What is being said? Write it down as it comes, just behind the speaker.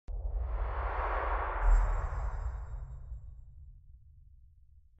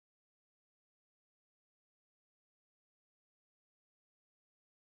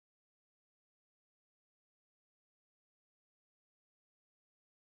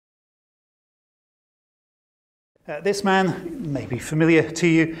This man may be familiar to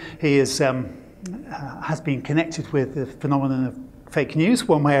you. He is, has been connected with the phenomenon of fake news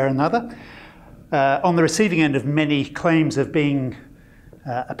one way or another. On the receiving end of many claims of being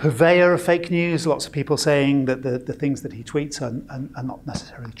a purveyor of fake news, lots of people saying that the things that he tweets are not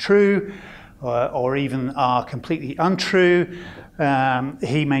necessarily true or even are completely untrue.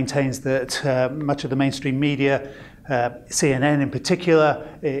 He maintains that much of the mainstream media, CNN in particular,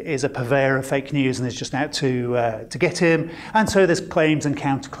 is a purveyor of fake news and is just out to get him. And so there's claims and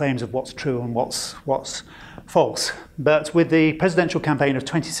counterclaims of what's true and what's false. But with the presidential campaign of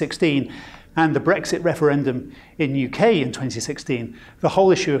 2016 and the Brexit referendum in UK in 2016, the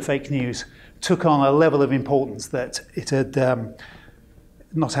whole issue of fake news took on a level of importance that it had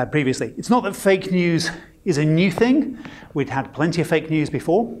not had previously. It's not that fake news is a new thing. We'd had plenty of fake news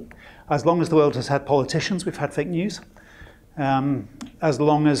before. As long as the world has had politicians, we've had fake news. As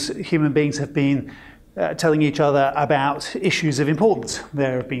long as human beings have been telling each other about issues of importance,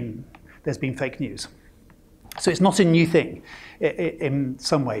 there's been fake news. So it's not a new thing in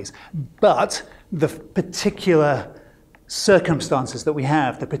some ways. But the particular circumstances that we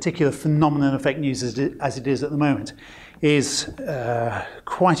have, the particular phenomenon of fake news as it is at the moment, is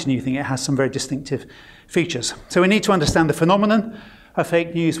quite a new thing. It has some very distinctive features. So we need to understand the phenomenon of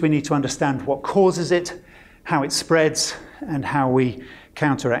fake news. We need to understand what causes it, how it spreads, and how we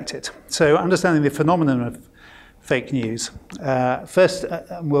counteract it. So understanding the phenomenon of fake news. First,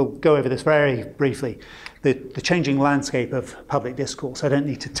 we'll go over this very briefly, the changing landscape of public discourse. I don't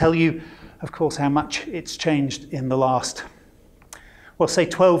need to tell you, of course, how much it's changed in the last, well, say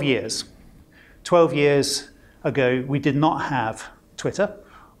 12 years. 12 years ago, we did not have Twitter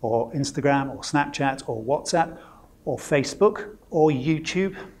or Instagram or Snapchat or WhatsApp or Facebook or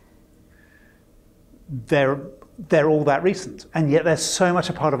YouTube. They're all that recent, and yet they're so much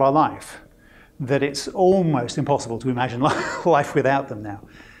a part of our life that it's almost impossible to imagine life without them now.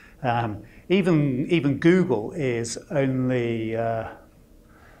 Even Google is only, I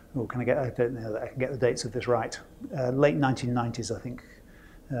don't know that I can get the dates of this right. Late 1990s, I think,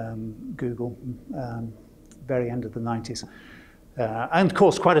 Google, very end of the 90s. And of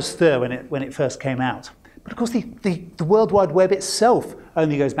course, quite a stir when it first came out. But of course, the World Wide Web itself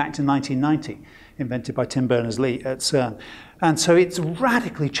only goes back to 1990, invented by Tim Berners-Lee at CERN. And so it's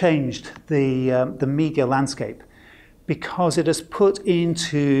radically changed the media landscape because it has put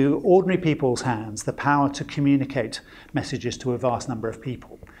into ordinary people's hands the power to communicate messages to a vast number of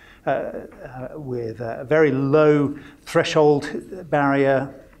people with a very low threshold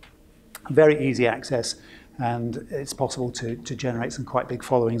barrier, very easy access, and it's possible to generate some quite big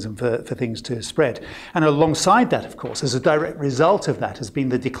followings and for things to spread. And alongside that, of course, as a direct result of that has been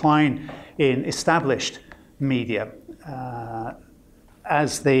the decline in established media. Let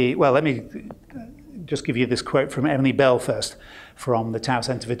me just give you this quote from Emily Bell first, from the Tower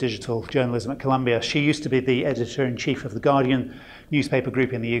Centre for Digital Journalism at Columbia. She used to be the editor-in-chief of The Guardian newspaper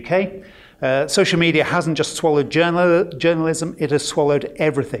group in the UK. Social media hasn't just swallowed journalism, it has swallowed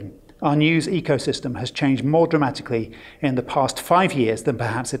everything. Our news ecosystem has changed more dramatically in the past 5 years than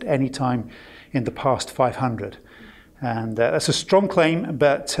perhaps at any time in the past 500. And that's a strong claim,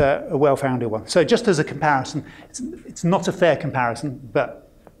 but a well-founded one. So just as a comparison, it's not a fair comparison, but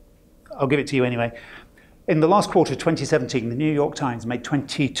I'll give it to you anyway. In the last quarter of 2017, the New York Times made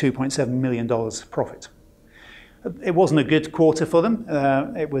 $22.7 million profit. It wasn't a good quarter for them.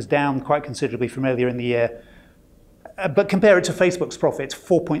 It was down quite considerably from earlier in the year. But compare it to Facebook's profit,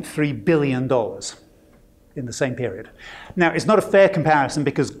 $4.3 billion in the same period. Now, it's not a fair comparison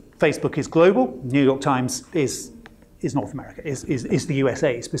because Facebook is global. New York Times is North America, is the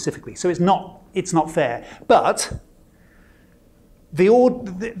USA specifically. So it's not fair. But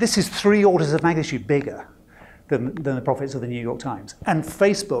this is 3 orders of magnitude bigger than the profits of the New York Times. And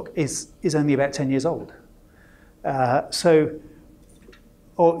Facebook is only about 10 years old.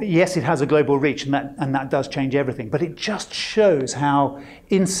 Yes, it has a global reach, and that does change everything. But it just shows how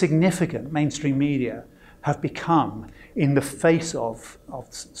insignificant mainstream media have become in the face of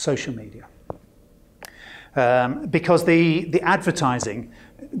social media. Because the advertising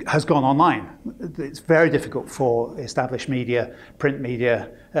has gone online. It's very difficult for established media, print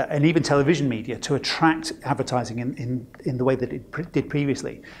media, and even television media to attract advertising in the way that it did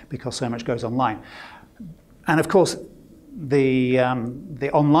previously, because so much goes online. And of course, the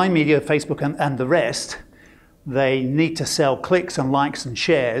online media, Facebook and the rest, they need to sell clicks and likes and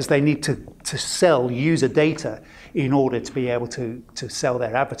shares. They need to sell user data in order to be able to sell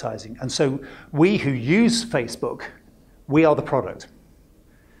their advertising. And so we who use Facebook, we are the product.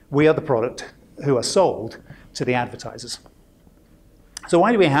 We are the product who are sold to the advertisers. So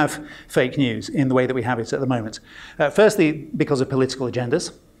why do we have fake news in the way that we have it at the moment? Firstly, because of political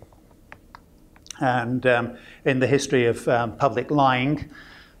agendas. And in the history of public lying,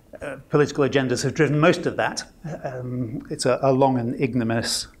 political agendas have driven most of that. It's a long and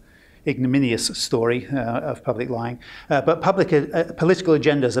ignominious story of public lying. But political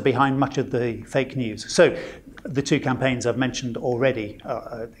agendas are behind much of the fake news. So the two campaigns I've mentioned already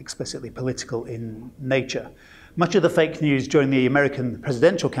are explicitly political in nature. Much of the fake news during the American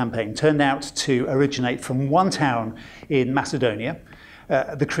presidential campaign turned out to originate from one town in Macedonia,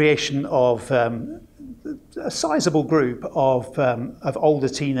 the creation of a sizable group of older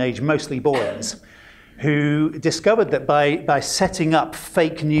teenage, mostly boys, who discovered that by setting up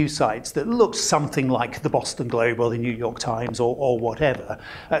fake news sites that looked something like the Boston Globe or the New York Times or whatever,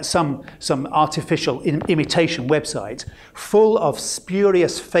 some artificial imitation website full of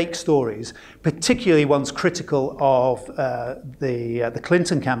spurious fake stories, particularly ones critical of the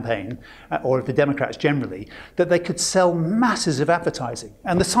Clinton campaign or of the Democrats generally, that they could sell masses of advertising.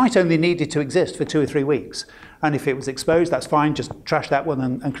 And the site only needed to exist for 2 or 3 weeks. And if it was exposed, that's fine, just trash that one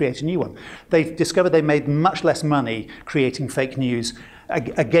and create a new one. They've discovered they made much less money creating fake news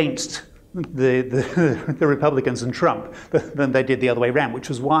against the Republicans and Trump than they did the other way around, which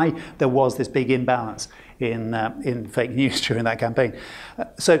was why there was this big imbalance in fake news during that campaign.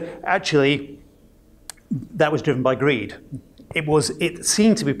 So actually, that was driven by greed. It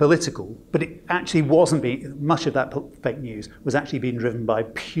seemed to be political, but it actually wasn't much of that fake news was actually being driven by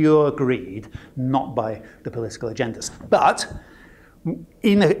pure greed, not by the political agendas. But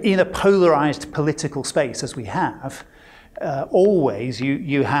in a polarized political space, as we have, always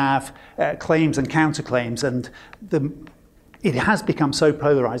you have claims and counterclaims, and it has become so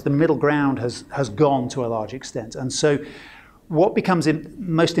polarized. The middle ground has gone to a large extent. And so what becomes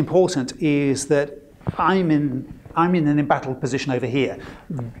most important is that I'm in an embattled position over here.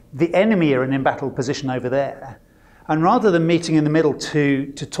 The enemy are in an embattled position over there. And rather than meeting in the middle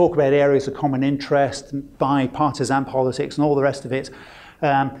to talk about areas of common interest, bipartisan politics and all the rest of it,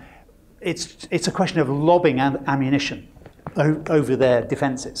 it's a question of lobbing ammunition over their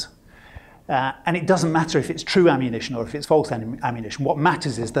defences. And it doesn't matter if it's true ammunition or if it's false ammunition. What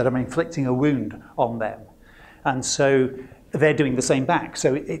matters is that I'm inflicting a wound on them. And so they're doing the same back.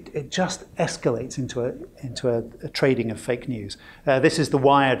 So it just escalates into a trading of fake news. This is the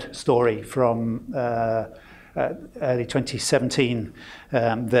Wired story from early 2017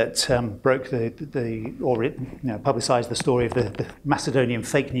 that broke publicised the story of the Macedonian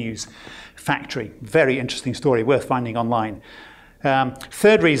fake news factory. Very interesting story, worth finding online.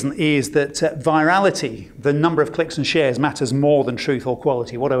 Third reason is that virality, the number of clicks and shares, matters more than truth or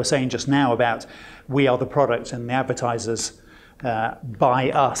quality. What I was saying just now about we are the product and the advertisers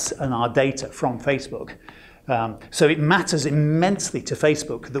buy us and our data from Facebook. So it matters immensely to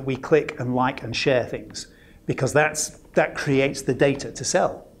Facebook that we click and like and share things, because that creates the data to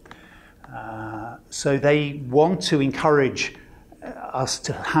sell. So they want to encourage us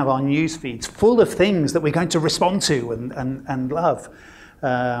to have our news feeds full of things that we're going to respond to and love.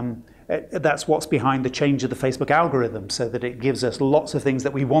 That's what's behind the change of the Facebook algorithm, so that it gives us lots of things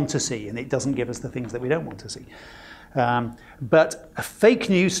that we want to see and it doesn't give us the things that we don't want to see. But a fake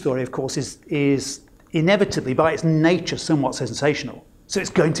news story, of course, is inevitably, by its nature, somewhat sensational. So it's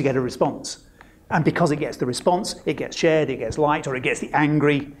going to get a response. And because it gets the response, it gets shared, it gets liked, or it gets the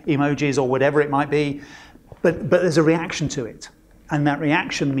angry emojis or whatever it might be. But there's a reaction to it. And that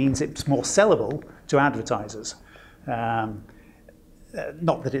reaction means it's more sellable to advertisers.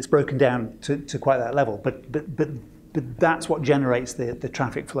 Not that it's broken down to quite that level, but that's what generates the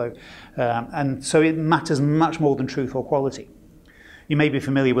traffic flow. And so it matters much more than truth or quality. You may be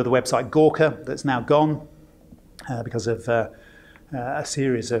familiar with the website Gawker, that's now gone because of a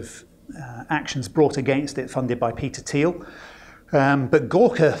series of actions brought against it, funded by Peter Thiel. But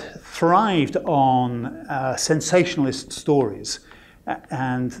Gawker thrived on sensationalist stories.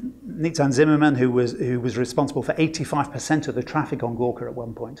 And Nitzan Zimmerman, who was responsible for 85% of the traffic on Gawker at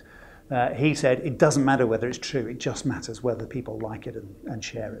one point, he said, it doesn't matter whether it's true, it just matters whether people like it and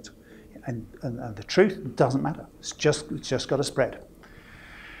share it. And the truth doesn't matter. It's just got to spread.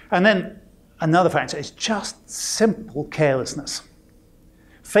 And then another factor is just simple carelessness.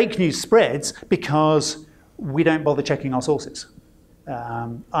 Fake news spreads because we don't bother checking our sources.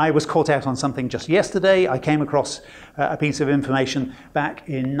 I was caught out on something just yesterday. I came across a piece of information back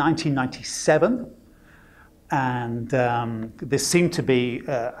in 1997. And this seemed to be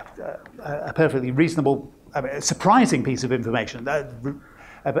a perfectly reasonable, surprising piece of information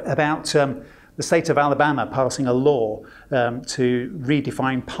about the state of Alabama passing a law to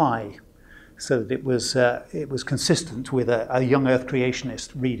redefine pi. so that it was consistent with a young Earth creationist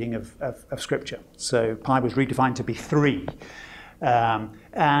reading of Scripture. So pi was redefined to be 3.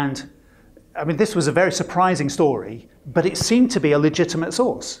 And I mean, this was a very surprising story, but it seemed to be a legitimate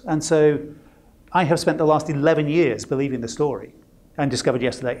source. And so I have spent the last 11 years believing the story and discovered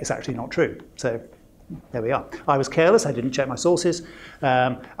yesterday it's actually not true. So there we are. I was careless. I didn't check my sources.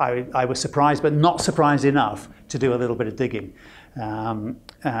 I was surprised, but not surprised enough to do a little bit of digging.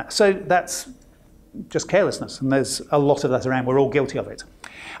 So that's just carelessness, and there's a lot of that around. We're all guilty of it.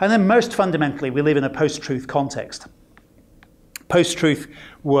 And then most fundamentally, we live in a post-truth context. Post-truth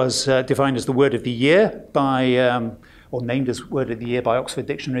was defined as the word of the year by, or named as word of the year by Oxford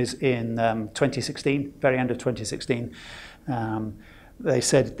Dictionaries in 2016, very end of 2016. They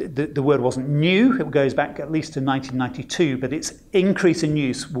said the word wasn't new. It goes back at least to 1992, but its increase in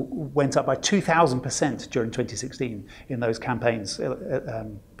use went up by 2,000% during 2016 in those campaigns,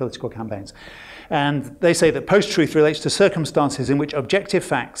 political campaigns. And they say that post-truth relates to circumstances in which objective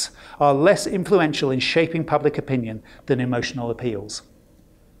facts are less influential in shaping public opinion than emotional appeals.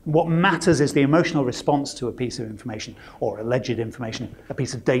 What matters is the emotional response to a piece of information, or alleged information, a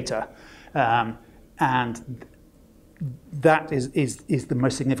piece of data, and that is the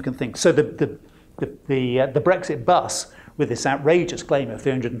most significant thing. So the Brexit bus, with this outrageous claim of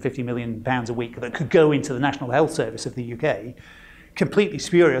 £350 million a week that could go into the National Health Service of the UK, completely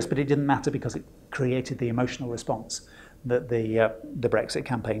spurious, but it didn't matter because it created the emotional response that the Brexit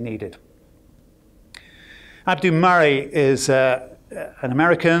campaign needed. Abdu Murray is an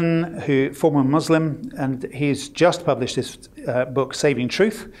American, former Muslim, and he's just published this book, Saving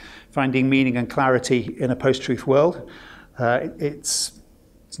Truth, Finding Meaning and Clarity in a Post-Truth World. It's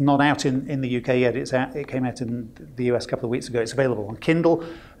not out in the UK yet. It came out in the US a couple of weeks ago. It's available on Kindle,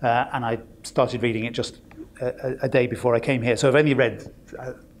 and I started reading it just a day before I came here. So I've only read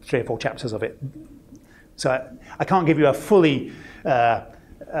 3 or 4 chapters of it. So I can't give you a fully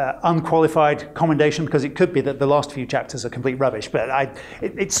unqualified commendation, because it could be that the last few chapters are complete rubbish, but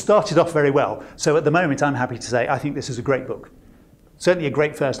it started off very well. So at the moment, I'm happy to say I think this is a great book. Certainly a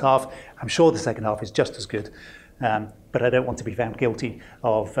great first half. I'm sure the second half is just as good, but I don't want to be found guilty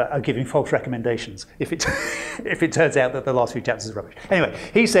of giving false recommendations if it if it turns out that the last few chapters are rubbish. Anyway,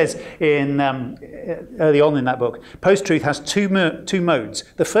 he says early on in that book, post-truth has two modes.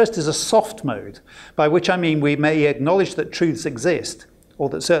 The first is a soft mode, by which I mean we may acknowledge that truths exist, or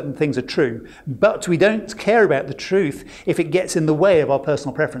that certain things are true, but we don't care about the truth if it gets in the way of our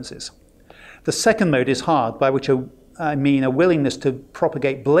personal preferences. The second mode is hard, by which I mean a willingness to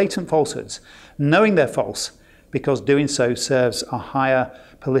propagate blatant falsehoods, knowing they're false, because doing so serves a higher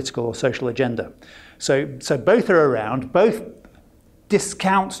political or social agenda. So both are around, both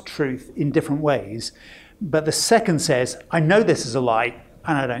discount truth in different ways, but the second says, I know this is a lie,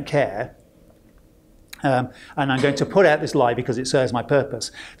 and I don't care, and I'm going to put out this lie because it serves my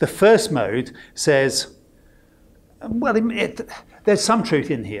purpose. The first mode says, well, there's some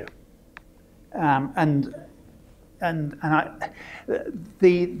truth in here,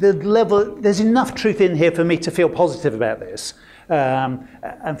 the level, there's enough truth in here for me to feel positive about this,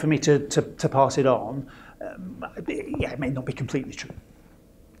 and for me to pass it on. Yeah, it may not be completely true,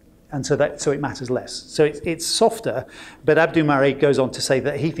 and so it matters less. So it's softer, but Abdu Murray goes on to say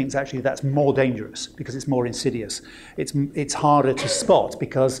that he thinks actually that's more dangerous because it's more insidious. It's harder to spot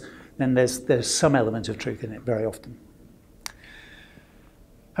because then there's some element of truth in it very often.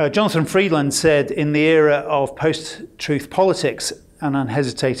 Jonathan Friedland said, in the era of post-truth politics, an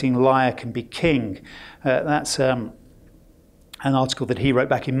unhesitating liar can be king. That's an article that he wrote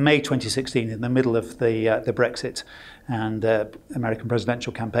back in May 2016 in the middle of the Brexit and American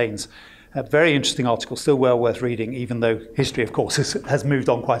presidential campaigns. A very interesting article, still well worth reading, even though history, of course, has moved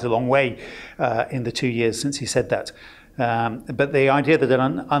on quite a long way in the 2 years since he said that. But the idea that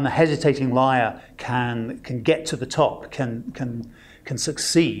an unhesitating liar can get to the top, can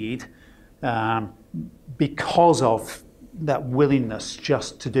succeed because of that willingness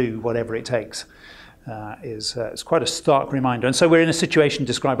just to do whatever it takes is quite a stark reminder. And so we're in a situation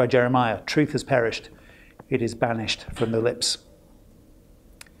described by Jeremiah. Truth has perished. It is banished from the lips.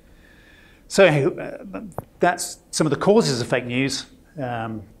 So that's some of the causes of fake news.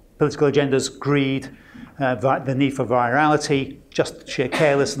 Political agendas, greed, the need for virality, just sheer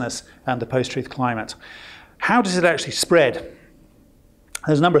carelessness, and the post-truth climate. How does it actually spread?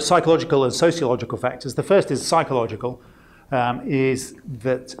 There's a number of psychological and sociological factors. The first is psychological, is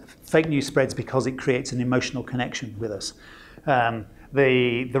that fake news spreads because it creates an emotional connection with us.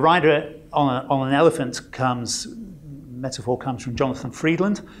 The rider on an elephant metaphor comes from Jonathan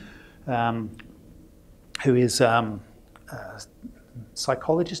Friedland, who is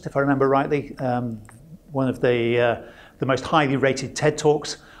psychologist, if I remember rightly, one of the most highly rated TED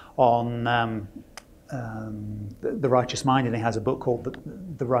Talks on the righteous mind, and he has a book called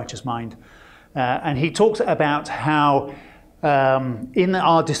The Righteous Mind. And he talks about how in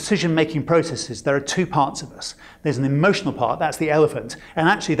our decision-making processes, there are two parts of us. There's an emotional part, that's the elephant, and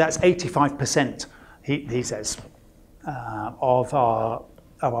actually that's 85%, he says, of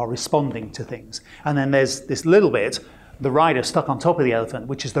our responding to things. And then there's this little bit, the rider stuck on top of the elephant,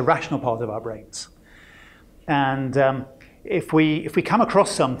 which is the rational part of our brains. And if we come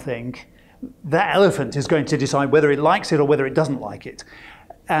across something, that elephant is going to decide whether it likes it or whether it doesn't like it.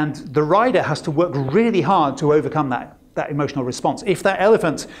 And the rider has to work really hard to overcome that emotional response. If that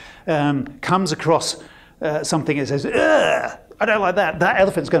elephant comes across something and says, "Ugh, I don't like that," that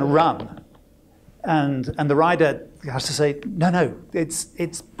elephant's going to run. And the rider has to say, no,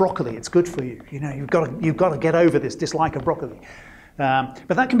 it's broccoli, it's good for you. You know, you've got to get over this dislike of broccoli. But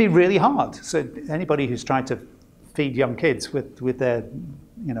that can be really hard. So anybody who's tried to feed young kids with their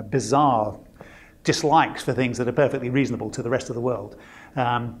bizarre dislikes for things that are perfectly reasonable to the rest of the world,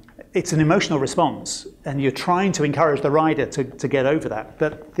 it's an emotional response, and you're trying to encourage the rider to get over that.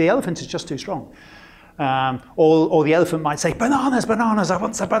 But the elephant is just too strong. Or the elephant might say, "Bananas, bananas, I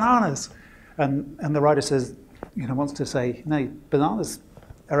want some bananas." And the rider says, wants to say, "No, bananas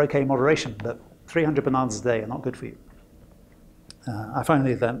are okay in moderation, but 300 bananas a day are not good for you." I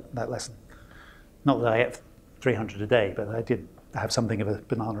finally learned that lesson. Not that I ate 300 a day, but I did have something of a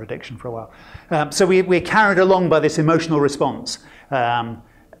banana addiction for a while. So we're carried along by this emotional response,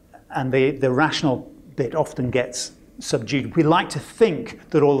 and the rational bit often gets subdued. We like to think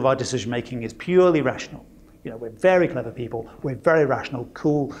that all of our decision-making is purely rational. We're very clever people, we're very rational,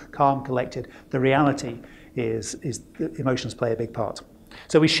 cool, calm, collected. The reality is that emotions play a big part.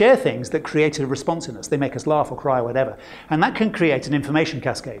 So we share things that create a response in us. They make us laugh or cry or whatever. And that can create an information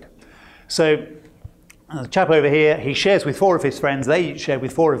cascade. So the chap over here, he shares with 4 of his friends, they each share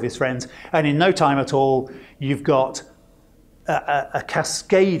with 4 of his friends, and in no time at all, you've got a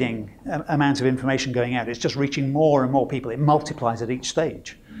cascading amount of information going out. It's just reaching more and more people. It multiplies at each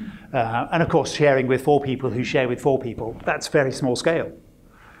stage. And of course, sharing with 4 people who share with 4 people, that's very small scale.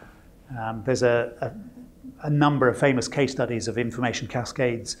 There's a number of famous case studies of information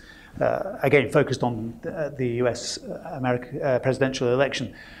cascades, again, focused on the US presidential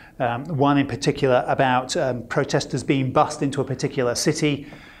election. One in particular about protesters being bussed into a particular city.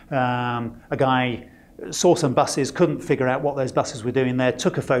 A guy saw some buses, couldn't figure out what those buses were doing there,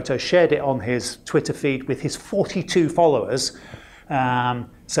 took a photo, shared it on his Twitter feed with his 42 followers,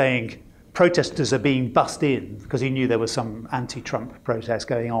 saying protesters are being bussed in, because he knew there was some anti-Trump protest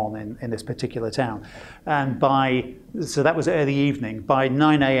going on in this particular town. And so that was early evening. By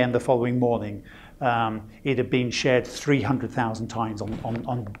 9 a.m. the following morning, it had been shared 300,000 times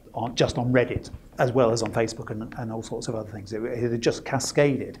just on Reddit, as well as on Facebook and all sorts of other things. It had just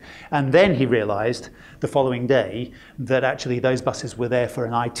cascaded. And then he realized the following day that actually those buses were there for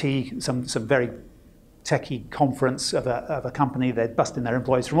an IT, some very techie conference of a company. They'd bussed in their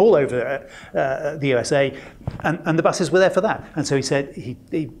employees from all over the USA, and the buses were there for that. And so he said,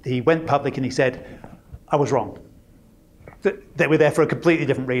 he went public and he said, "I was wrong. They were there for a completely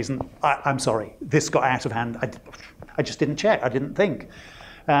different reason. I'm sorry. This got out of hand. I just didn't check. I didn't think."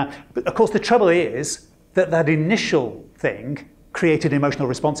 But of course, the trouble is that initial thing created an emotional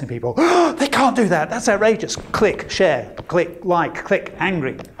response in people. "Oh, they can't do that. That's outrageous." Click, share, click, like, click,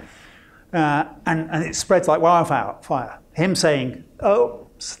 angry. And it spreads like wildfire. Him saying, "Oh,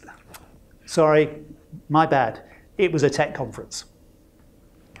 sorry, my bad. It was a tech conference."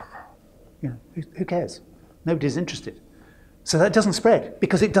 Who cares? Nobody's interested. So that doesn't spread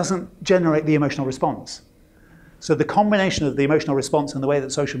because it doesn't generate the emotional response. So the combination of the emotional response and the way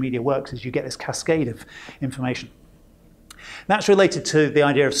that social media works is you get this cascade of information. That's related to the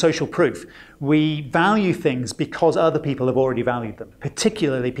idea of social proof. We value things because other people have already valued them,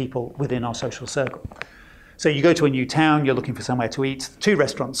 particularly people within our social circle. So you go to a new town, you're looking for somewhere to eat, 2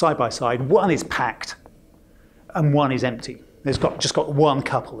 restaurants side by side, one is packed and one is empty. There's just got one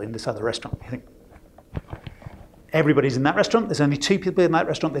couple in this other restaurant. You think, everybody's in that restaurant, there's only 2 people in that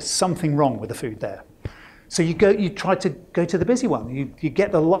restaurant, there's something wrong with the food there. So you try to go to the busy one. You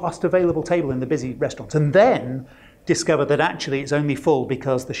get the last available table in the busy restaurant, and then discover that actually it's only full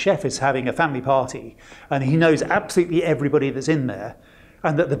because the chef is having a family party and he knows absolutely everybody that's in there,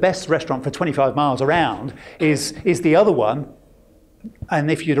 and that the best restaurant for 25 miles around is the other one,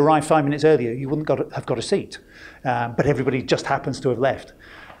 and if you'd arrived 5 minutes earlier you wouldn't have got a seat, but everybody just happens to have left.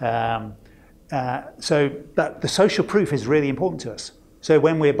 So the social proof is really important to us. So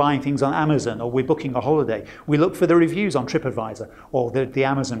when we're buying things on Amazon or we're booking a holiday, we look for the reviews on TripAdvisor or the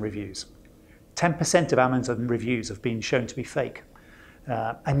Amazon reviews. 10% of Amazon reviews have been shown to be fake.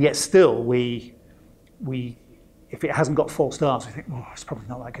 And yet still, if it hasn't got 4 stars, we think, oh, it's probably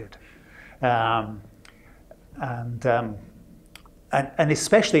not that good. And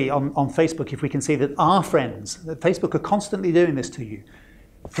especially on Facebook, if we can see that our friends, that Facebook are constantly doing this to you.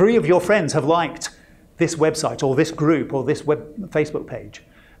 3 of your friends have liked this website or this group or this Facebook page.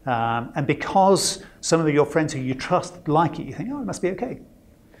 And because some of your friends who you trust like it, you think, oh, it must be okay.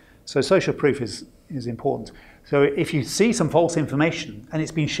 So social proof is important. So if you see some false information and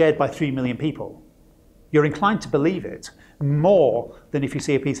it's been shared by 3 million people, you're inclined to believe it more than if you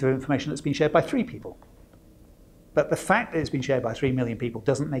see a piece of information that's been shared by 3 people. But the fact that it's been shared by 3 million people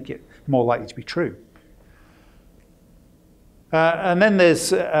doesn't make it more likely to be true. And then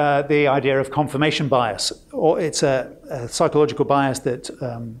there's the idea of confirmation bias. Or it's a psychological bias that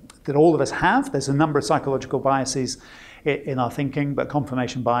all of us have. There's a number of psychological biases in our thinking, but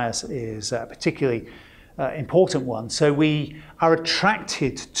confirmation bias is a particularly important one. So we are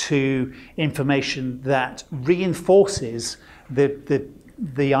attracted to information that reinforces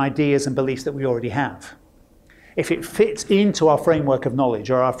the ideas and beliefs that we already have. If it fits into our framework of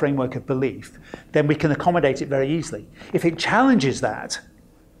knowledge or our framework of belief, then we can accommodate it very easily. If it challenges that,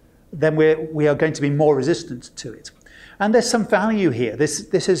 then we are going to be more resistant to it. And there's some value here.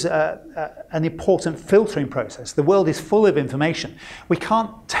 This is an important filtering process. The world is full of information. We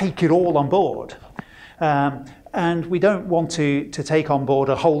can't take it all on board. And we don't want to take on board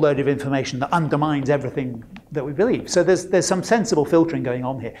a whole load of information that undermines everything that we believe. So there's some sensible filtering going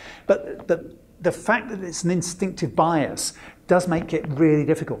on here. But the fact that it's an instinctive bias does make it really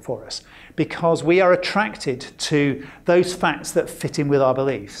difficult for us because we are attracted to those facts that fit in with our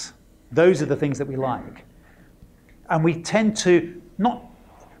beliefs. Those are the things that we like. And we tend to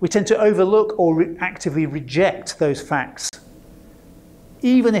overlook or actively reject those facts.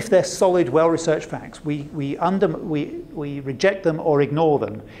 Even if they're solid, well-researched facts, we reject them or ignore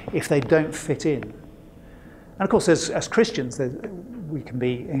them if they don't fit in. And of course, as Christians, we can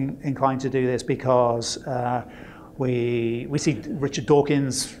be inclined to do this because we see Richard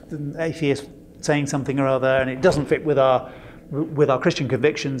Dawkins, an atheist, saying something or other, and it doesn't fit with our Christian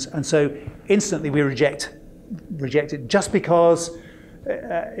convictions, and so instantly we reject it just because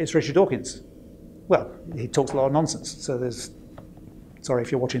it's Richard Dawkins. Well, he talks a lot of nonsense, so there's. Sorry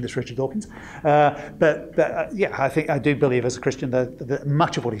if you're watching this, Richard Dawkins. But yeah, I do believe as a Christian that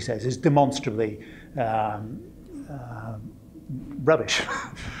much of what he says is demonstrably rubbish.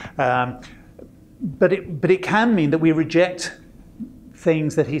 But it can mean that we reject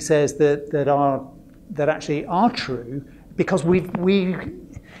things that he says that actually are true because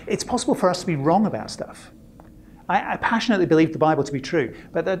it's possible for us to be wrong about stuff. I passionately believe the Bible to be true,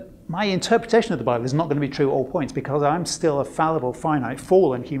 but my interpretation of the Bible is not going to be true at all points because I'm still a fallible, finite,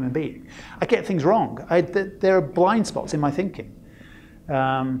 fallen human being. I get things wrong. There are blind spots in my thinking.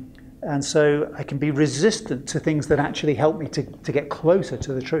 And so I can be resistant to things that actually help me to get closer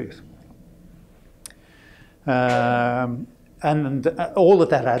to the truth. And all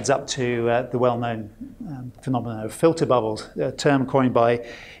of that adds up to the well-known phenomenon of filter bubbles, a term coined by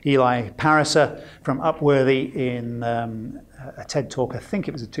Eli Pariser from Upworthy in a TED Talk, I think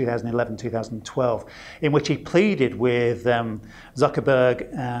it was in 2011, 2012, in which he pleaded with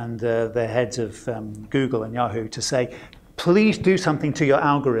Zuckerberg and the heads of Google and Yahoo to say, please do something to your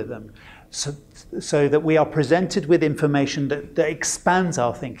algorithm so that we are presented with information that expands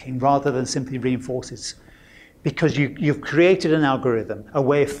our thinking rather than simply reinforces. Because you've created an algorithm, a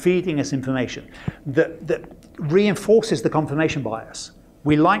way of feeding us information that reinforces the confirmation bias.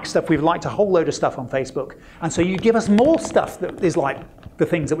 We like stuff, we've liked a whole load of stuff on Facebook, and so you give us more stuff that is like the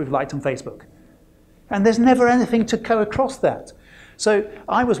things that we've liked on Facebook. And there's never anything to go across that. So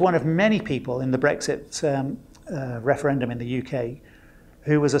I was one of many people in the Brexit referendum in the UK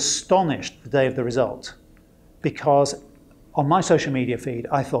who was astonished the day of the result, because on my social media feed,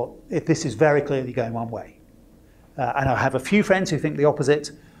 I thought, if this is very clearly going one way. And I have a few friends who think the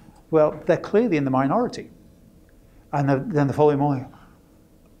opposite. Well, they're clearly in the minority. And then the following morning,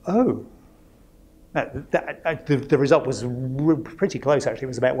 oh. The result was pretty close, actually. It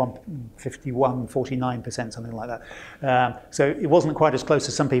was about 49%, something like that. So it wasn't quite as close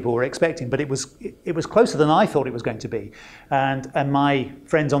as some people were expecting, but it was closer than I thought it was going to be. And my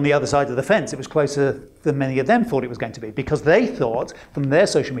friends on the other side of the fence, it was closer than many of them thought it was going to be, because they thought from their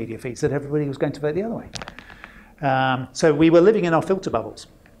social media feeds that everybody was going to vote the other way. So we were living in our filter bubbles.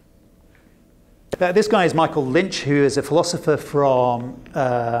 This guy is Michael Lynch, who is a philosopher from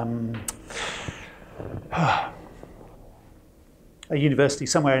a university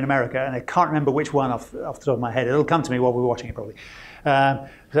somewhere in America, and I can't remember which one off the top of my head. It'll come to me while we're watching it, probably.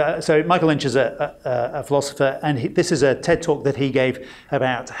 So Michael Lynch is a philosopher, and this is a TED talk that he gave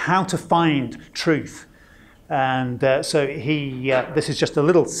about how to find truth. And so this is just a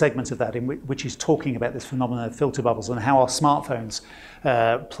little segment of that in which he's talking about this phenomenon of filter bubbles and how our smartphones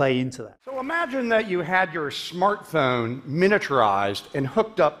play into that. So imagine that you had your smartphone miniaturized and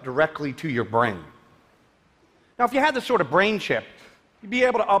hooked up directly to your brain. Now, if you had this sort of brain chip, you'd be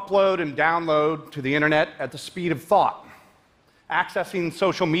able to upload and download to the internet at the speed of thought. Accessing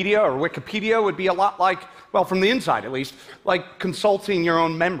social media or Wikipedia would be a lot like, well, from the inside at least, like consulting your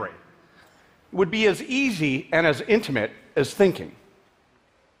own memory. It would be as easy and as intimate as thinking.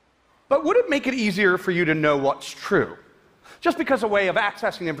 But would it make it easier for you to know what's true? Just because a way of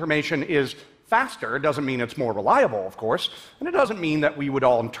accessing information is faster doesn't mean it's more reliable, of course, and it doesn't mean that we would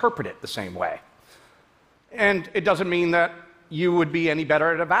all interpret it the same way. And it doesn't mean that you would be any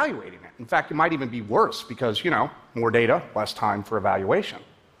better at evaluating it. In fact, it might even be worse because, more data, less time for evaluation.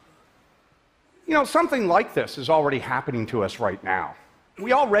 Something like this is already happening to us right now.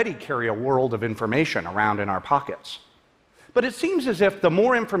 We already carry a world of information around in our pockets. But it seems as if the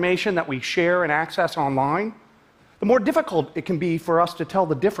more information that we share and access online, the more difficult it can be for us to tell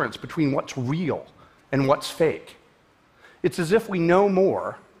the difference between what's real and what's fake. It's as if we know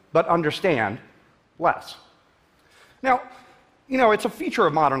more, but understand less. Now, it's a feature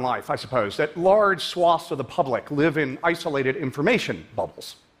of modern life, I suppose, that large swaths of the public live in isolated information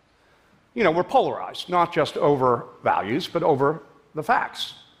bubbles. We're polarized, not just over values, but over the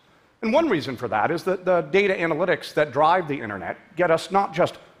facts. And one reason for that is that the data analytics that drive the internet get us not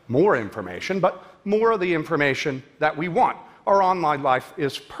just more information, but more of the information that we want. Our online life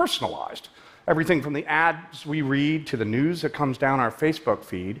is personalized. Everything from the ads we read to the news that comes down our Facebook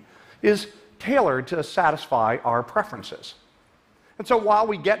feed is tailored to satisfy our preferences. And so while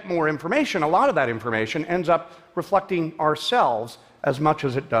we get more information, a lot of that information ends up reflecting ourselves as much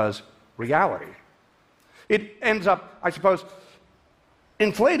as it does reality. It ends up, I suppose,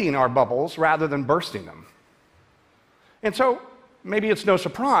 inflating our bubbles rather than bursting them. And so maybe it's no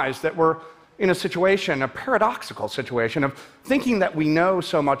surprise that we're in a situation, a paradoxical situation, of thinking that we know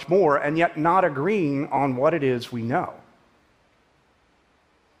so much more and yet not agreeing on what it is we know.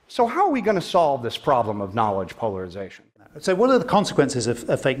 So how are we going to solve this problem of knowledge polarization? So what are the consequences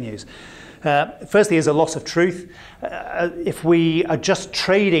of fake news? Firstly is a loss of truth. If we are just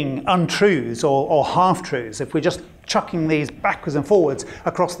trading untruths or half-truths, if we're just chucking these backwards and forwards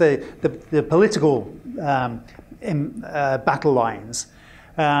across the political battle lines,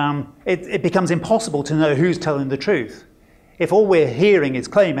 it becomes impossible to know who's telling the truth. If all we're hearing is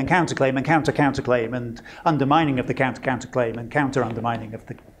claim and counterclaim and counter-counterclaim and undermining of the counter-counterclaim and counter-undermining of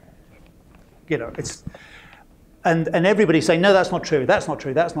the, and everybody's saying, no, that's not true, that's not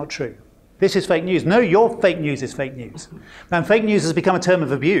true, that's not true. This is fake news. No, your fake news is fake news. And fake news has become a term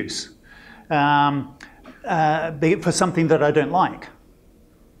of abuse for something that I don't like.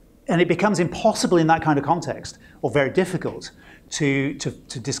 And it becomes impossible in that kind of context, or very difficult, to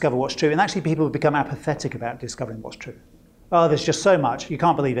discover what's true. And actually people become apathetic about discovering what's true. Oh, there's just so much. You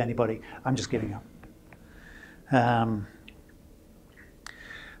can't believe anybody. I'm just giving up.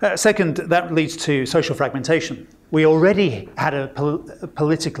 Second, that leads to social fragmentation. We already had a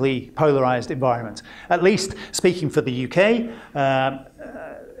politically polarized environment, at least speaking for the UK,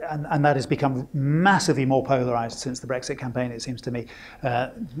 and that has become massively more polarized since the Brexit campaign, it seems to me.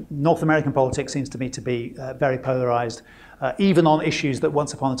 North American politics seems to me to be very polarized, even on issues that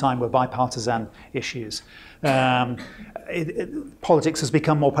once upon a time were bipartisan issues. Politics has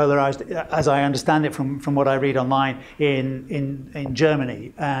become more polarized, as I understand it from what I read online, in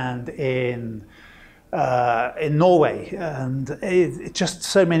Germany and in Norway, and just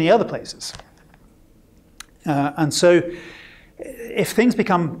so many other places. And so if things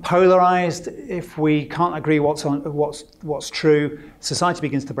become polarized, if we can't agree what's true, society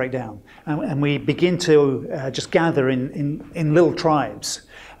begins to break down, and we begin to just gather in little tribes,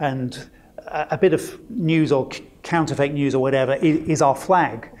 and a bit of news or counter-fake news or whatever is our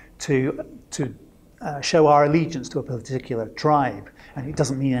flag to show our allegiance to a particular tribe, and it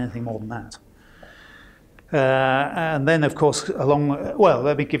doesn't mean anything more than that. And then, of course, well,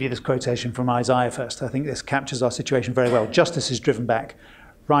 let me give you this quotation from Isaiah first. I think this captures our situation very well. Justice is driven back.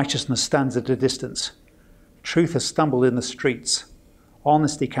 Righteousness stands at a distance. Truth has stumbled in the streets.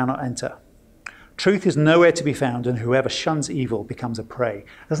 Honesty cannot enter. Truth is nowhere to be found, and whoever shuns evil becomes a prey.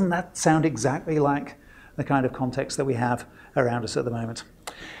 Doesn't that sound exactly like the kind of context that we have around us at the moment?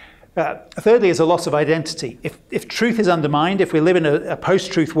 Thirdly is a loss of identity. If truth is undermined, if we live in a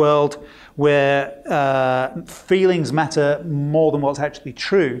post-truth world where feelings matter more than what's actually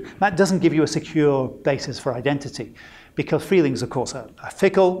true, that doesn't give you a secure basis for identity, because feelings, of course, are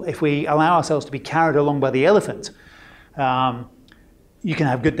fickle. If we allow ourselves to be carried along by the elephant, you can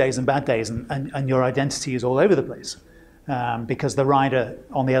have good days and bad days, and your identity is all over the place, because the rider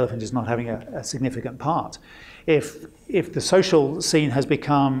on the elephant is not having a significant part. If the social scene has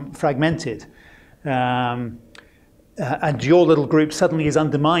become fragmented, and your little group suddenly is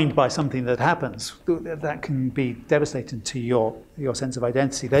undermined by something that happens, that can be devastating to your sense of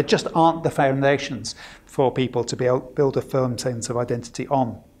identity. There just aren't the foundations for people to build a firm sense of identity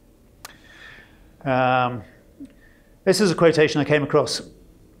on. This is a quotation I came across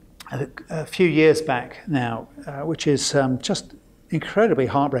a few years back now, which is just incredibly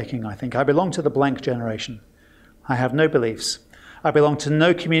heartbreaking, I think. I belong to the blank generation. I have no beliefs. I belong to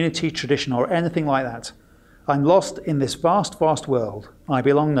no community, tradition, or anything like that. I'm lost in this vast, vast world. I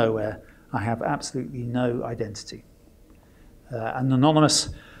belong nowhere. I have absolutely no identity. An anonymous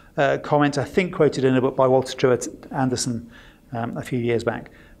comment, I think quoted in a book by Walter Stewart Anderson a few years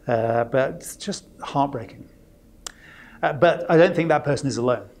back, but it's just heartbreaking. But I don't think that person is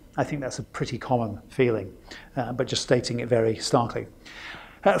alone. I think that's a pretty common feeling, but just stating it very starkly.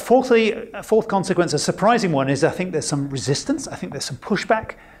 Fourthly, a fourth consequence, a surprising one, is I think there's some resistance. I think there's some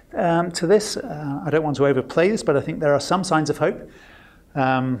pushback to this. I don't want to overplay this, but I think there are some signs of hope.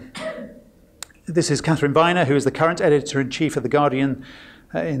 This is Catherine Viner, who is the current editor-in-chief of The Guardian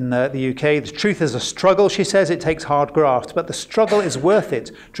in the UK. The truth is a struggle, she says. It takes hard graft, but the struggle is worth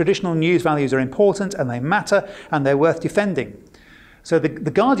it. Traditional news values are important, and they matter, and they're worth defending. So the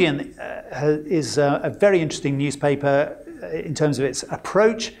Guardian is a very interesting newspaper in terms of its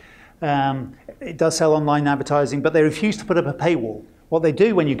approach. It does sell online advertising, but they refuse to put up a paywall. What they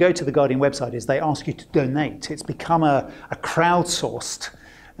do when you go to the Guardian website is they ask you to donate. It's become a crowdsourced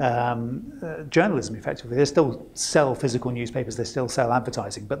journalism, effectively. They still sell physical newspapers, they still sell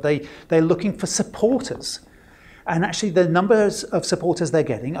advertising, but they're looking for supporters. And actually the numbers of supporters they're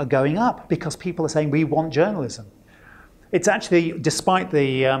getting are going up because people are saying, we want journalism. It's actually, despite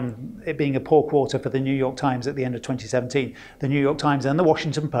it being a poor quarter for the New York Times at the end of 2017, the New York Times and the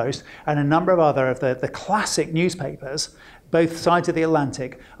Washington Post and a number of other of the classic newspapers, both sides of the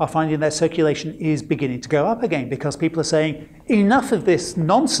Atlantic, are finding their circulation is beginning to go up again because people are saying, enough of this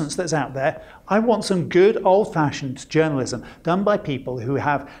nonsense that's out there. I want some good old-fashioned journalism done by people who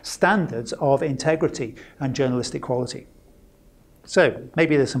have standards of integrity and journalistic quality. So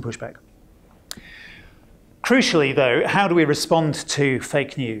maybe there's some pushback. Crucially, though, how do we respond to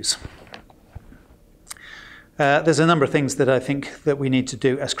fake news? There's a number of things that I think that we need to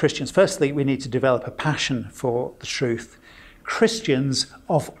do as Christians. Firstly, we need to develop a passion for the truth. Christians,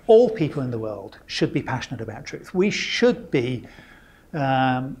 of all people in the world, should be passionate about truth. We should be,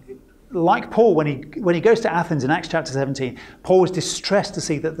 like Paul, when he goes to Athens in Acts chapter 17, Paul was distressed to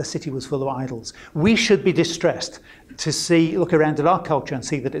see that the city was full of idols. We should be distressed to look around at our culture and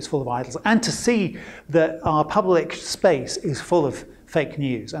see that it's full of idols, and to see that our public space is full of fake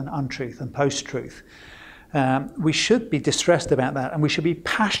news and untruth and post-truth. We should be distressed about that, and we should be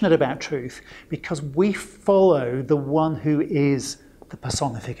passionate about truth because we follow the one who is the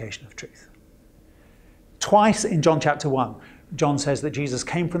personification of truth. Twice in John chapter 1, John says that Jesus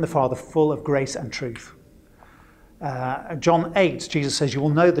came from the Father full of grace and truth. John 8, Jesus says, you will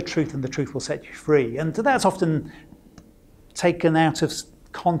know the truth and the truth will set you free. And that's often taken out of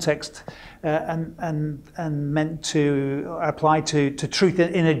context and meant to apply to truth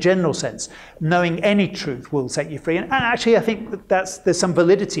in a general sense. Knowing any truth will set you free. And actually, I think there's some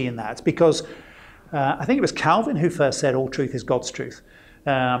validity in that because I think it was Calvin who first said all truth is God's truth.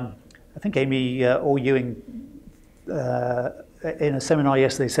 I think Amy or Ewing in a seminar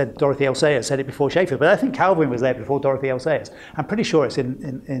yesterday said Dorothy L. Sayers said it before Schaeffer, but I think Calvin was there before Dorothy L. Sayers. I'm pretty sure it's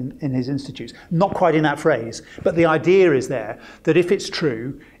in his institutes. Not quite in that phrase, but the idea is there that if it's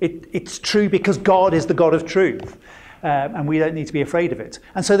true, it's true because God is the God of truth, and we don't need to be afraid of it.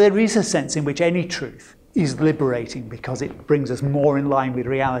 And so there is a sense in which any truth is liberating because it brings us more in line with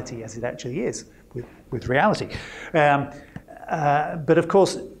reality as it actually is, with reality. But of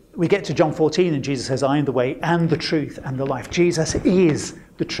course, we get to John 14 and Jesus says, I am the way and the truth and the life. Jesus is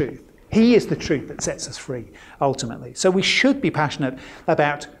the truth. He is the truth that sets us free, ultimately. So we should be passionate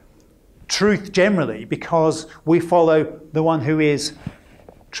about truth generally because we follow the one who is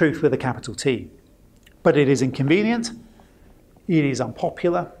truth with a capital T. But it is inconvenient. It is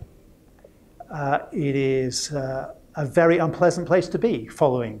unpopular. It is a very unpleasant place to be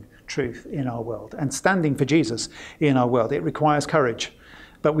following truth in our world and standing for Jesus in our world. It requires courage.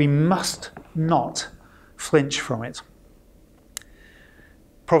 but we must not flinch from it.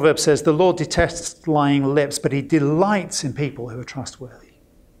 Proverbs says, the Lord detests lying lips, but he delights in people who are trustworthy.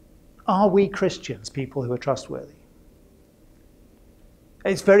 Are we Christians people who are trustworthy?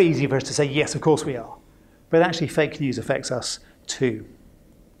 It's very easy for us to say, yes, of course we are. But actually, fake news affects us too.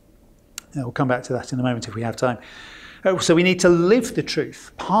 And we'll come back to that in a moment if we have time. So we need to live the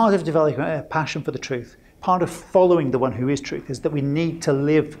truth. Part of developing a passion for the truth, part of following the one who is truth, is that we need to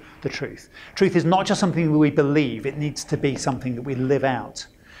live the truth. Truth is not just something that we believe, it needs to be something that we live out.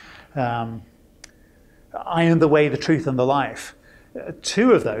 I am the way, the truth, and the life.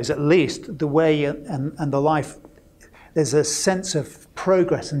 Two of those, at least, the way and the life, there's a sense of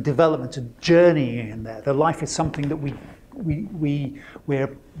progress and development and journeying in there. The life is something that we're in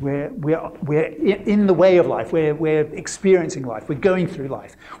the way of life. We're experiencing life. We're going through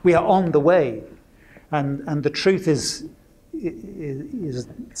life. We are on the way, and the truth is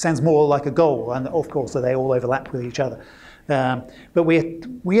sounds more like a goal. And of course, they all overlap with each other. But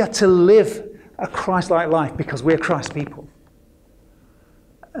we are to live a Christ-like life because we're Christ's people.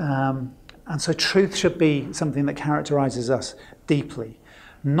 And so truth should be something that characterizes us deeply,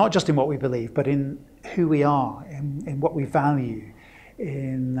 not just in what we believe, but in who we are, in what we value,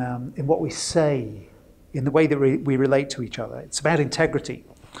 in what we say, in the way that we relate to each other. It's about integrity.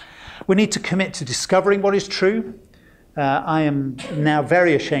 We need to commit to discovering what is true. I am now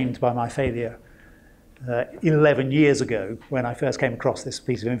very ashamed by my failure 11 years ago when I first came across this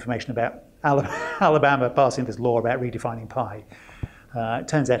piece of information about Alabama passing this law about redefining pi. It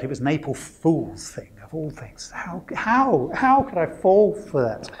turns out it was an April Fool's thing, of all things. How could I fall for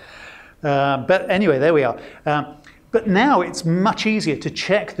that? But anyway, there we are. But now it's much easier to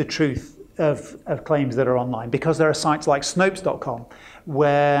check the truth of claims that are online because there are sites like Snopes.com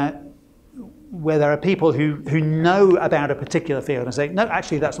where there are people who know about a particular field and say, no,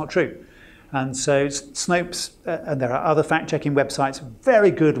 actually, that's not true. And so Snopes, and there are other fact-checking websites, a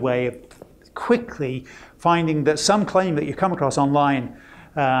very good way of quickly finding that some claim that you come across online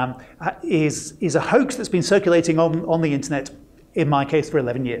is a hoax that's been circulating on the internet, in my case, for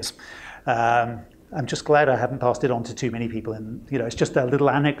 11 years. I'm just glad I haven't passed it on to too many people. And it's just a little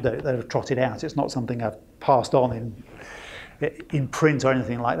anecdote that I've trotted out. It's not something I've passed on in print or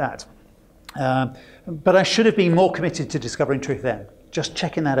anything like that. But I should have been more committed to discovering truth then, just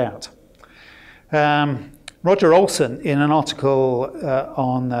checking that out. Roger Olson, in an article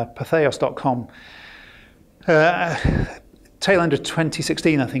on patheos.com, tail end of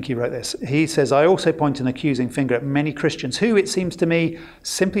 2016, I think he wrote this. He says, I also point an accusing finger at many Christians who, it seems to me,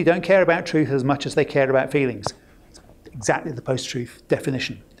 simply don't care about truth as much as they care about feelings. It's exactly the post-truth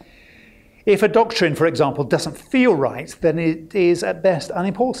definition. If a doctrine, for example, doesn't feel right, then it is at best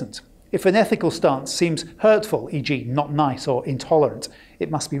unimportant. If an ethical stance seems hurtful, e.g. not nice or intolerant,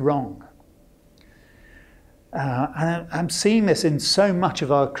 it must be wrong. And I'm seeing this in so much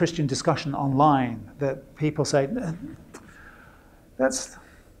of our Christian discussion online that people say,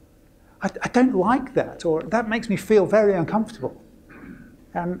 I don't like that, or that makes me feel very uncomfortable.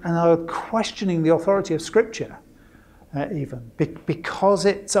 And are questioning the authority of Scripture, even, because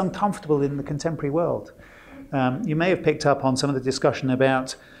it's uncomfortable in the contemporary world. You may have picked up on some of the discussion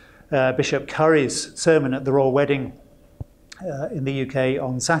about Bishop Curry's sermon at the Royal Wedding in the UK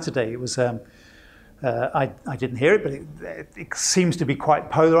on Saturday. It was... I didn't hear it, but it seems to be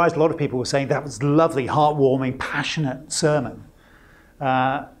quite polarised. A lot of people were saying that was lovely, heartwarming, passionate sermon.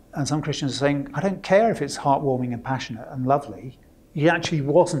 And some Christians are saying, I don't care if it's heartwarming and passionate and lovely. He actually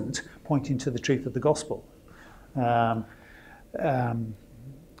wasn't pointing to the truth of the gospel. But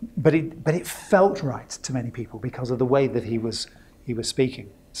it felt right to many people because of the way that he was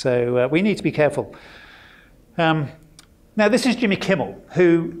speaking. So we need to be careful. Now, this is Jimmy Kimmel,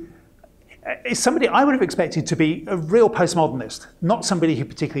 who is somebody I would have expected to be a real postmodernist, not somebody who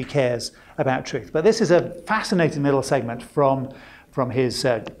particularly cares about truth. But this is a fascinating little segment from his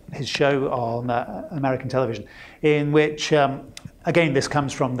show on American television, in which, again, this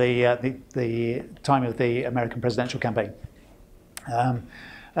comes from the time of the American presidential campaign.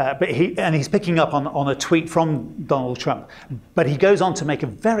 But he's picking up on a tweet from Donald Trump. But he goes on to make a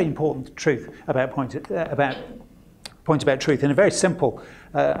very important point about truth in a very simple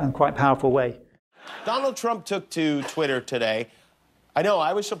and quite powerful way. Donald Trump took to Twitter today. I know,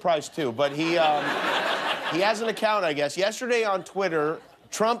 I was surprised too, but he has an account, I guess. Yesterday on Twitter,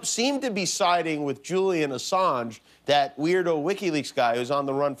 Trump seemed to be siding with Julian Assange, that weirdo WikiLeaks guy who's on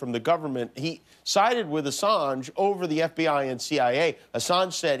the run from the government. He sided with Assange over the FBI and CIA.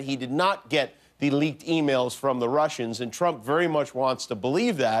 Assange said he did not get the leaked emails from the Russians, and Trump very much wants to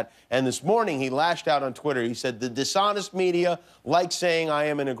believe that. And this morning, he lashed out on Twitter. He said, the dishonest media like saying I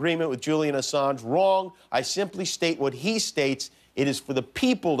am in agreement with Julian Assange. Wrong. I simply state what he states. It is for the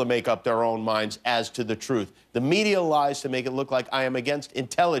people to make up their own minds as to the truth. The media lies to make it look like I am against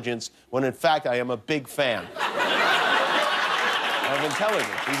intelligence, when in fact I am a big fan of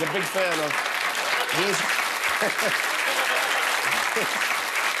intelligence. He's a big fan of...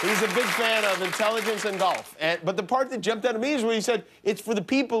 He's a big fan of intelligence and golf. But the part that jumped out at me is where he said, it's for the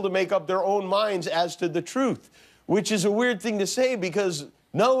people to make up their own minds as to the truth, which is a weird thing to say because,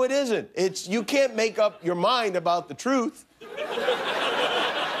 no, it isn't. You can't make up your mind about the truth.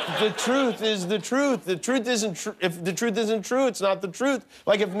 The truth is the truth. The truth isn't if the truth isn't true, it's not the truth.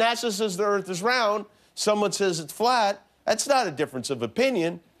 Like if NASA says the Earth is round, someone says it's flat, that's not a difference of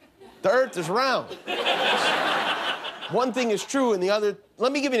opinion. The Earth is round. One thing is true and the other...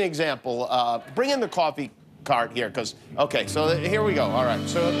 Let me give you an example. Bring in the coffee cart here, because... Okay, so here we go. All right.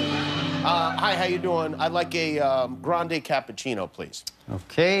 So, hi, how you doing? I'd like a grande cappuccino, please.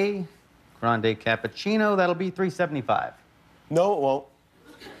 Okay. Grande cappuccino, that'll be $3.75. No, it won't.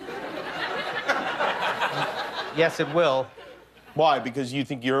 Yes, it will. Why? Because you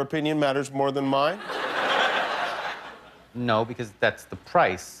think your opinion matters more than mine? No, because that's the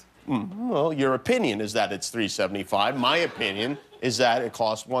price. Well, your opinion is that it's $3.75. My opinion is that it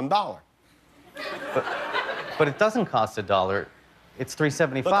costs $1. But it doesn't cost $1. It's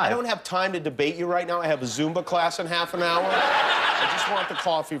 $3.75. Look, I don't have time to debate you right now. I have a Zumba class in half an hour. I just want the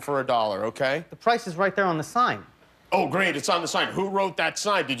coffee for $1, okay? The price is right there on the sign. Oh, great, it's on the sign. Who wrote that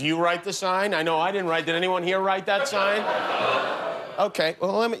sign? Did you write the sign? I know I didn't write. Did anyone here write that sign? Okay,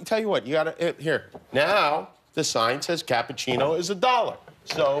 well, let me tell you what. You gotta, here. Now, the sign says cappuccino is $1.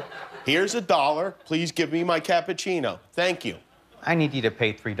 So, here's $1. Please give me my cappuccino. Thank you. I need you to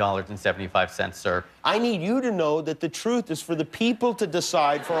pay $3.75, sir. I need you to know that the truth is for the people to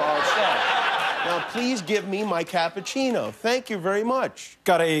decide for ourselves. Now, please give me my cappuccino. Thank you very much.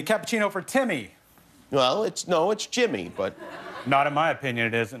 Got a cappuccino for Timmy. Well, it's Jimmy, but... Not in my opinion,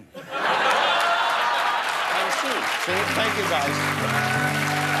 it isn't. I see. Thank you, guys.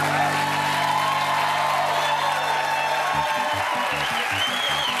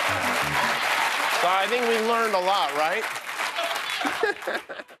 So I think we learned a lot, right?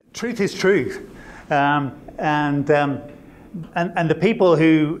 Truth is truth. And the people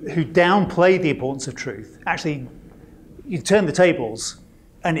who downplay the importance of truth, actually, you turn the tables,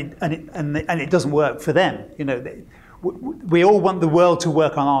 and it doesn't work for them. You know, we all want the world to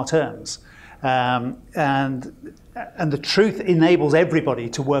work on our terms, and the truth enables everybody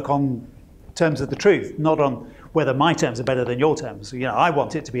to work on terms of the truth, not on whether my terms are better than your terms. You know, I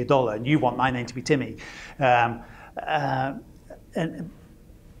want it to be $1, and you want my name to be Timmy. And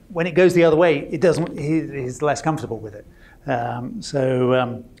when it goes the other way, it doesn't. He's less comfortable with it.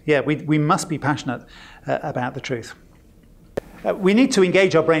 Yeah, we must be passionate about the truth. We need to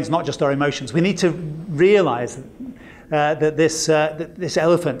engage our brains, not just our emotions. We need to realize that this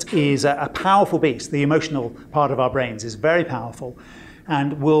elephant is a powerful beast. The emotional part of our brains is very powerful,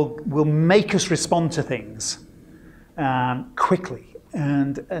 and will make us respond to things quickly,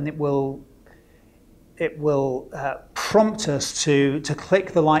 and it will prompt us to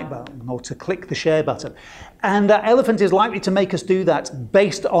click the like button or to click the share button. And that elephant is likely to make us do that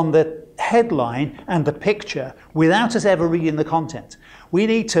based on the headline and the picture without us ever reading the content. We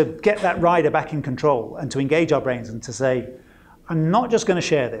need to get that rider back in control and to engage our brains and to say, I'm not just going to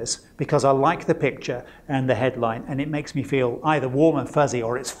share this because I like the picture and the headline and it makes me feel either warm and fuzzy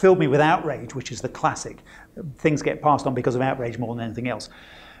or it's filled me with outrage, which is the classic. Things get passed on because of outrage more than anything else.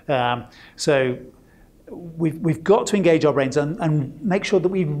 So we've got to engage our brains and make sure that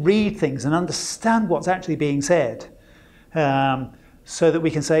we read things and understand what's actually being said, so that we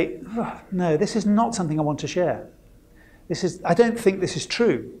can say, oh, no, this is not something I want to share. I don't think this is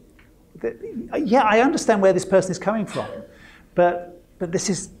true. Yeah, I understand where this person is coming from, but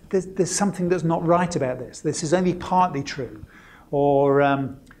there's something that's not right about this. This is only partly true, or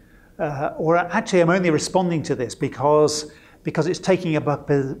actually I'm only responding to this because it's taking up a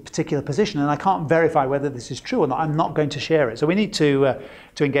particular position and I can't verify whether this is true or not. I'm not going to share it. So we need to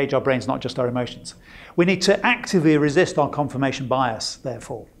engage our brains, not just our emotions. We need to actively resist our confirmation bias,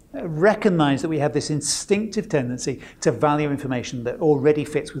 therefore. Recognize that we have this instinctive tendency to value information that already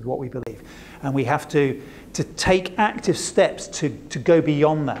fits with what we believe. And we have to take active steps to go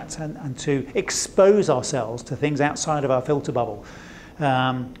beyond that and to expose ourselves to things outside of our filter bubble.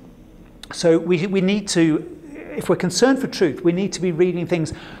 So we need to, if we're concerned for truth, we need to be reading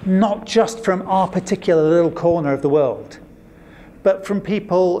things not just from our particular little corner of the world, but from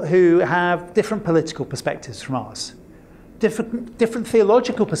people who have different political perspectives from ours, different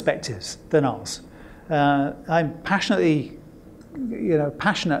theological perspectives than ours. I'm passionate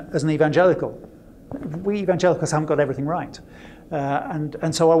as an evangelical. We evangelicals haven't got everything right.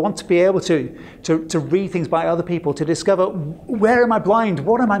 And so I want to be able to read things by other people, to discover, where am I blind?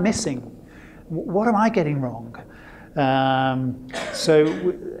 What am I missing? What am I getting wrong? So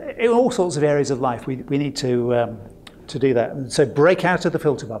in all sorts of areas of life, we need to do that. And so break out of the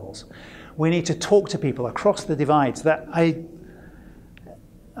filter bubbles. We need to talk to people across the divides. That I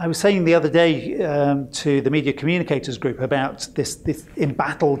was saying the other day to the media communicators group about this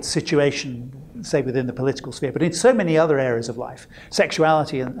embattled situation, say within the political sphere, but in so many other areas of life,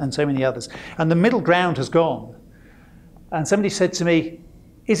 sexuality and so many others. And the middle ground has gone. And somebody said to me,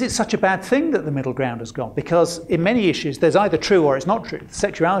 is it such a bad thing that the middle ground has gone? Because in many issues, there's either true or it's not true. The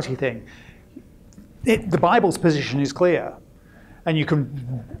sexuality thing, the Bible's position is clear. And you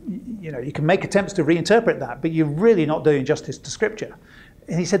can make attempts to reinterpret that, but you're really not doing justice to Scripture.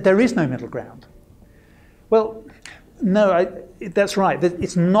 And he said, there is no middle ground. Well, no, that's right.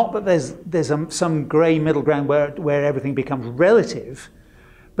 It's not that there's some grey middle ground where everything becomes relative,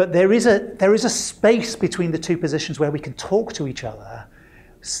 but there is a space between the two positions where we can talk to each other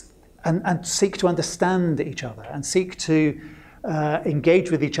and seek to understand each other and seek to engage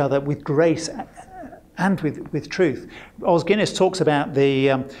with each other with grace and with truth. Os Guinness talks about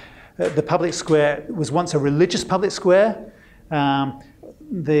the public square was once a religious public square.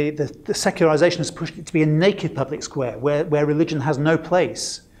 The secularization has pushed it to be a naked public square where religion has no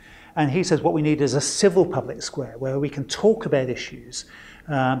place. And he says what we need is a civil public square where we can talk about issues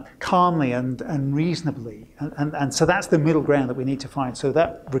calmly and reasonably. And so that's the middle ground that we need to find. So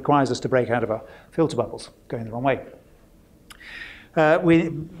that requires us to break out of our filter bubbles, going the wrong way.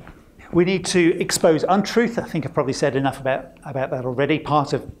 We need to expose untruth. I think I've probably said enough about that already.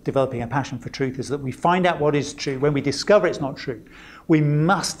 Part of developing a passion for truth is that we find out what is true. When we discover it's not true, we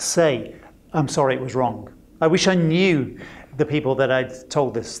must say, I'm sorry, it was wrong. I wish I knew the people that I'd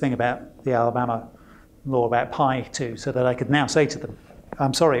told this thing about the Alabama law about pie to, so that I could now say to them,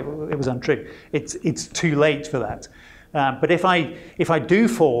 I'm sorry, it was untrue. It's too late for that. But if I do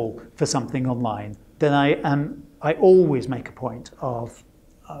fall for something online, then I always make a point of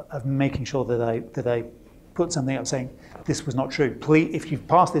making sure that I put something up saying this was not true. Please, if you've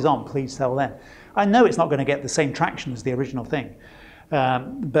passed this on, please tell them. I know it's not going to get the same traction as the original thing,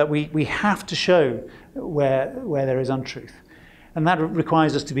 but we have to show where there is untruth. And that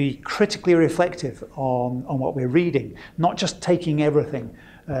requires us to be critically reflective on what we're reading, not just taking everything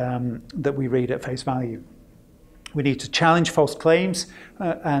that we read at face value. We need to challenge false claims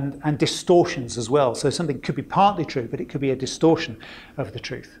and distortions as well. So something could be partly true, but it could be a distortion of the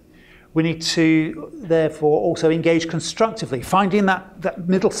truth. We need to, therefore, also engage constructively, finding that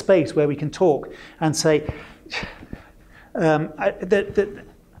middle space where we can talk and say,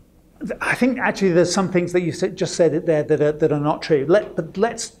 I think actually there's some things that you just said there that are not true. But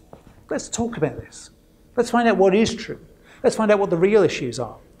let's talk about this. Let's find out what is true. Let's find out what the real issues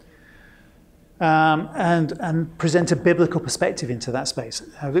are. And present a biblical perspective into that space.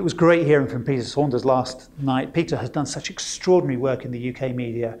 It was great hearing from Peter Saunders last night. Peter has done such extraordinary work in the UK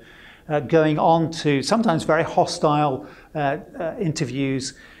media, going on to sometimes very hostile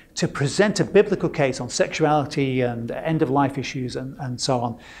interviews to present a biblical case on sexuality and end-of-life issues and so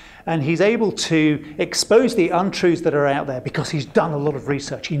on. And he's able to expose the untruths that are out there because he's done a lot of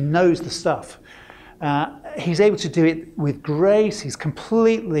research. He knows the stuff. He's able to do it with grace. He's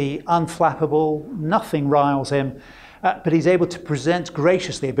completely unflappable. Nothing riles him. But he's able to present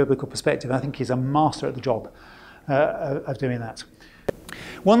graciously a biblical perspective. I think he's a master at the job of doing that.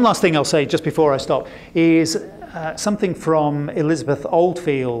 One last thing I'll say just before I stop is something from Elizabeth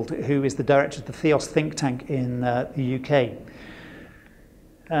Oldfield, who is the director of the Theos think tank in the UK.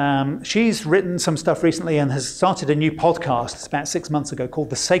 She's written some stuff recently and has started a new podcast about 6 months ago called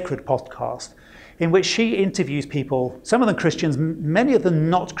The Sacred Podcast, in which she interviews people, some of them Christians, many of them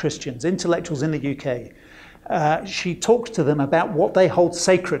not Christians, intellectuals in the UK. She talks to them about what they hold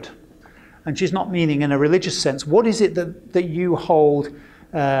sacred. And she's not meaning in a religious sense. What is it that you hold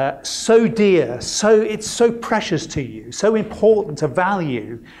so dear, it's so precious to you, so important to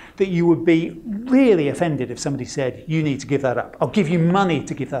value, that you would be really offended if somebody said, you need to give that up. I'll give you money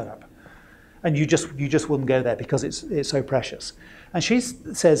to give that up. And you just wouldn't go there because it's so precious. And she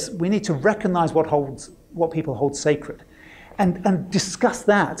says we need to recognize what people hold sacred and discuss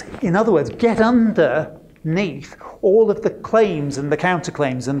that. In other words, get underneath all of the claims and the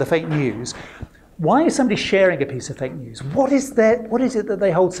counterclaims and the fake news. Why is somebody sharing a piece of fake news? What is it that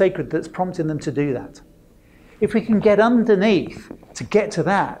they hold sacred that's prompting them to do that? If we can get underneath to get to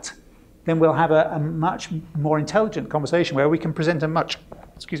that, then we'll have a much more intelligent conversation where we can present a much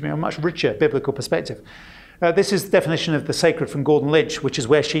richer biblical perspective. This is the definition of the sacred from Gordon Lynch, which is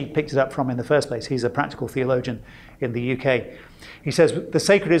where she picked it up from in the first place. He's a practical theologian in the UK. He says, the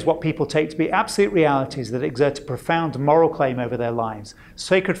sacred is what people take to be absolute realities that exert a profound moral claim over their lives.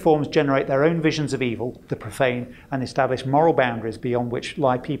 Sacred forms generate their own visions of evil, the profane, and establish moral boundaries beyond which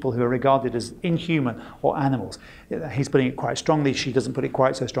lie people who are regarded as inhuman or animals. He's putting it quite strongly. She doesn't put it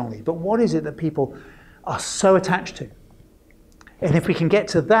quite so strongly. But what is it that people are so attached to? And if we can get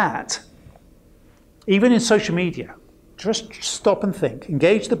to that, even in social media, just stop and think,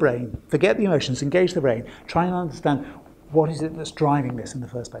 engage the brain, forget the emotions, engage the brain, try and understand what is it that's driving this in the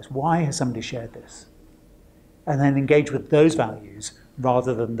first place? Why has somebody shared this? And then engage with those values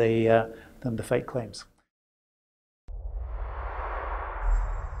rather than the fake claims.